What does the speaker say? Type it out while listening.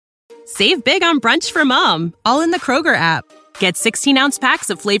Save big on brunch for mom, all in the Kroger app. Get 16-ounce packs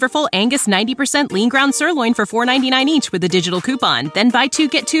of flavorful Angus 90% lean ground sirloin for $4.99 each with a digital coupon. Then buy 2,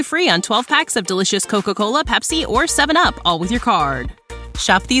 get 2 free on 12 packs of delicious Coca-Cola, Pepsi, or 7-Up, all with your card.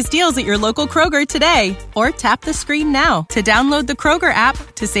 Shop these deals at your local Kroger today, or tap the screen now to download the Kroger app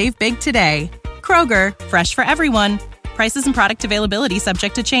to save big today. Kroger, fresh for everyone. Prices and product availability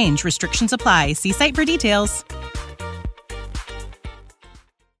subject to change. Restrictions apply. See site for details.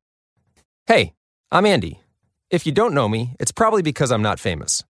 Hey, I'm Andy. If you don't know me, it's probably because I'm not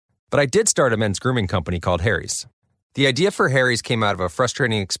famous. But I did start a men's grooming company called Harry's. The idea for Harry's came out of a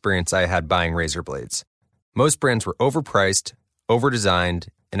frustrating experience I had buying razor blades. Most brands were overpriced, overdesigned,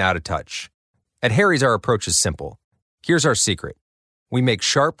 and out of touch. At Harry's, our approach is simple. Here's our secret. We make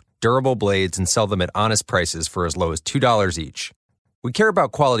sharp, durable blades and sell them at honest prices for as low as $2 each. We care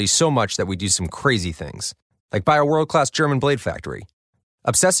about quality so much that we do some crazy things, like buy a world-class German blade factory.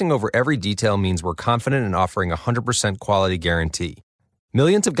 Obsessing over every detail means we're confident in offering a 100% quality guarantee.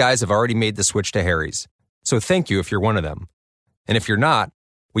 Millions of guys have already made the switch to Harry's, so thank you if you're one of them. And if you're not,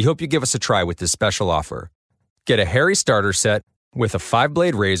 we hope you give us a try with this special offer. Get a Harry starter set with a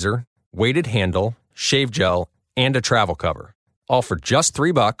 5-blade razor, weighted handle, shave gel, and a travel cover, all for just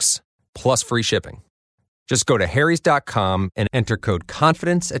 $3 plus free shipping. Just go to harrys.com and enter code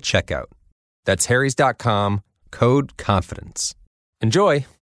CONFIDENCE at checkout. That's harrys.com, code CONFIDENCE. Enjoy.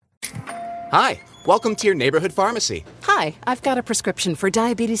 Hi, welcome to your neighborhood pharmacy. Hi, I've got a prescription for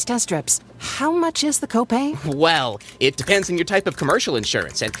diabetes test strips. How much is the copay? Well, it depends on your type of commercial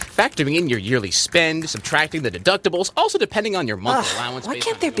insurance and factoring in your yearly spend, subtracting the deductibles, also depending on your monthly allowance. Why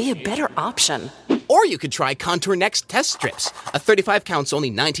can't there be a better option? Or you could try Contour Next test strips. A 35 count's only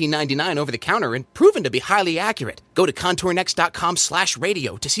 $19.99 over the counter and proven to be highly accurate. Go to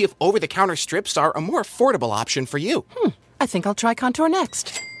contournext.com/radio to see if over-the-counter strips are a more affordable option for you. I think I'll try Contour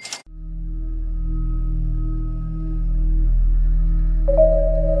Next.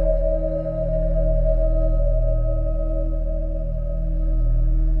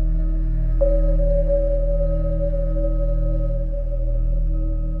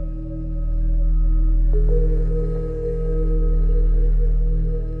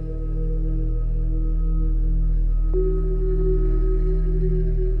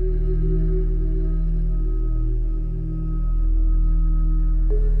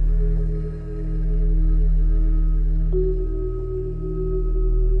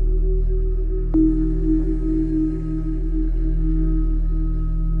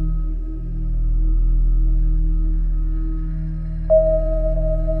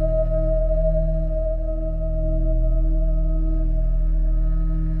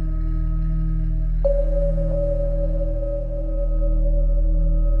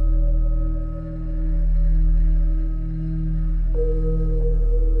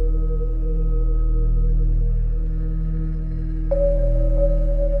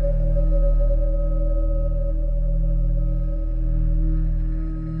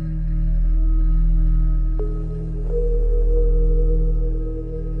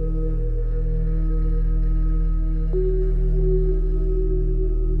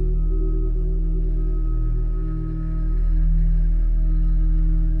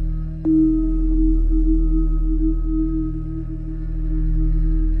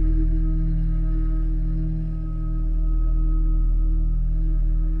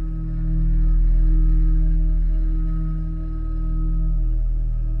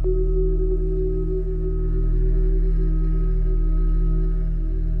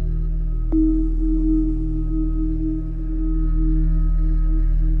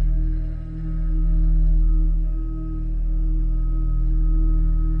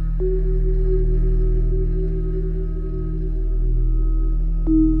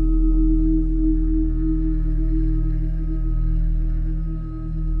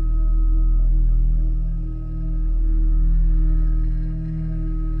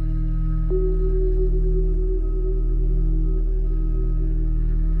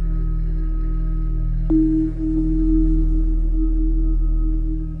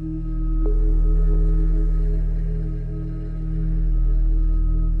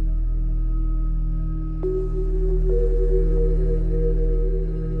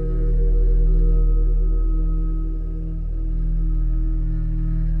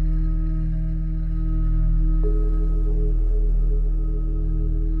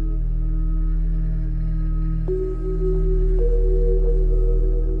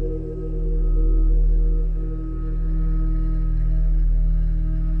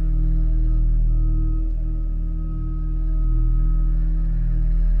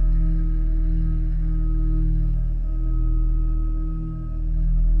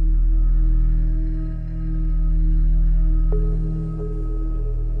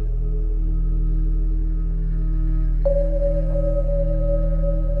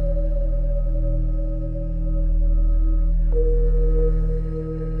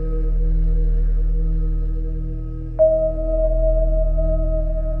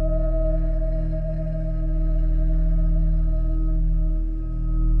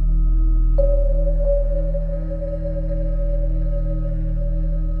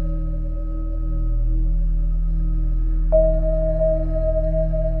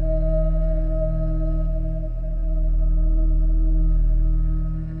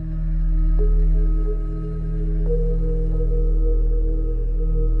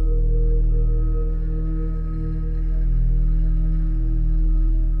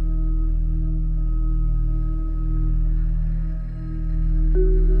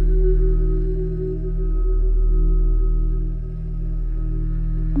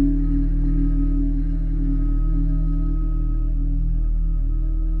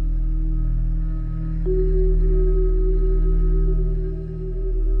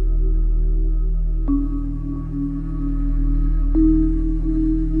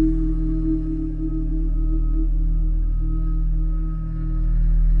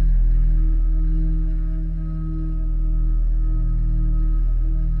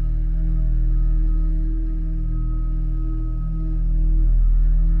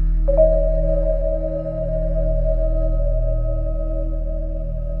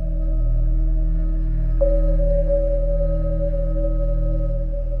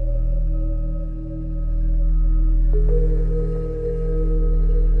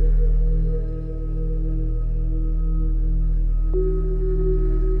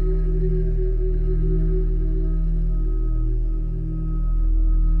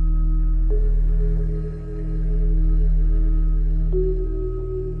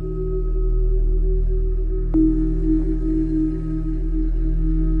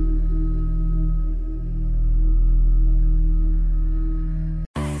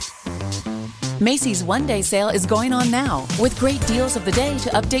 Macy's one-day sale is going on now with great deals of the day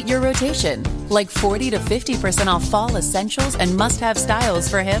to update your rotation, like 40 to 50% off fall essentials and must-have styles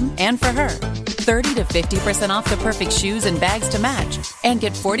for him and for her. 30 to 50% off the perfect shoes and bags to match, and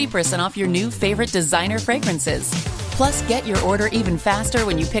get 40% off your new favorite designer fragrances. Plus, get your order even faster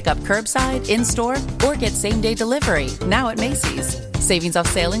when you pick up curbside, in-store, or get same-day delivery now at Macy's. Savings off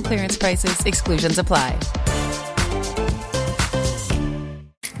sale and clearance prices. Exclusions apply.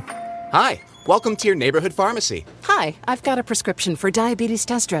 Hi, welcome to your neighborhood pharmacy. Hi, I've got a prescription for diabetes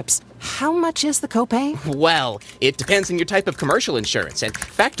test strips. How much is the copay? Well, it depends on your type of commercial insurance and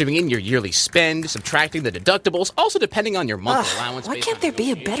factoring in your yearly spend, subtracting the deductibles, also depending on your monthly allowance. Why can't there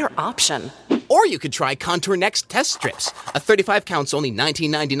be a better option? Or you could try Contour Next test strips. A 35 count's only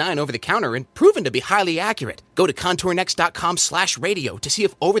 $19.99 over the counter and proven to be highly accurate. Go to contournext.com/radio to see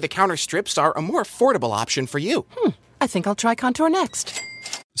if over-the-counter strips are a more affordable option for you. I think I'll try Contour Next.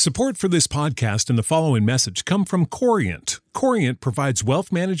 Support for this podcast and the following message come from Corient. Corient provides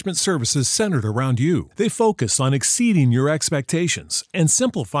wealth management services centered around you. They focus on exceeding your expectations and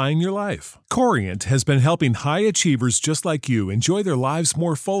simplifying your life. Corient has been helping high achievers just like you enjoy their lives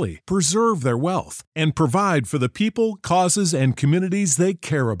more fully, preserve their wealth, and provide for the people, causes, and communities they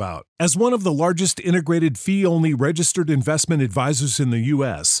care about. As one of the largest integrated fee-only registered investment advisors in the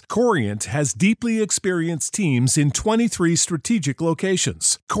U.S., Corient has deeply experienced teams in 23 strategic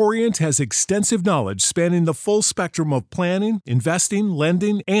locations. Corient has extensive knowledge spanning the full spectrum of planning, investing,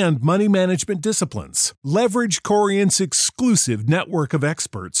 lending, and money management disciplines. Leverage Corient's exclusive network of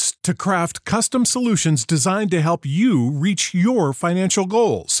experts to craft custom solutions designed to help you reach your financial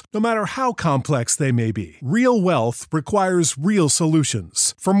goals, no matter how complex they may be. Real wealth requires real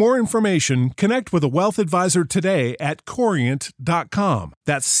solutions. For more information, connect with a wealth advisor today at Corient.com.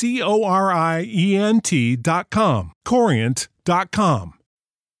 That's Corient.com. Corient.com.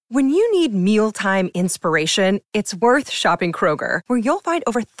 When you need mealtime inspiration, it's worth shopping Kroger, where you'll find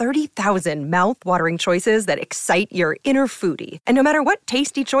over 30,000 mouth-watering choices that excite your inner foodie. And no matter what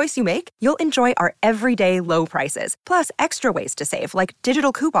tasty choice you make, you'll enjoy our everyday low prices, plus extra ways to save, like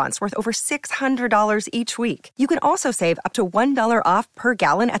digital coupons worth over $600 each week. You can also save up to $1 off per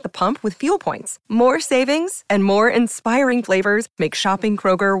gallon at the pump with fuel points. More savings and more inspiring flavors make shopping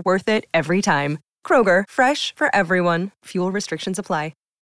Kroger worth it every time. Kroger, fresh for everyone. Fuel restrictions apply.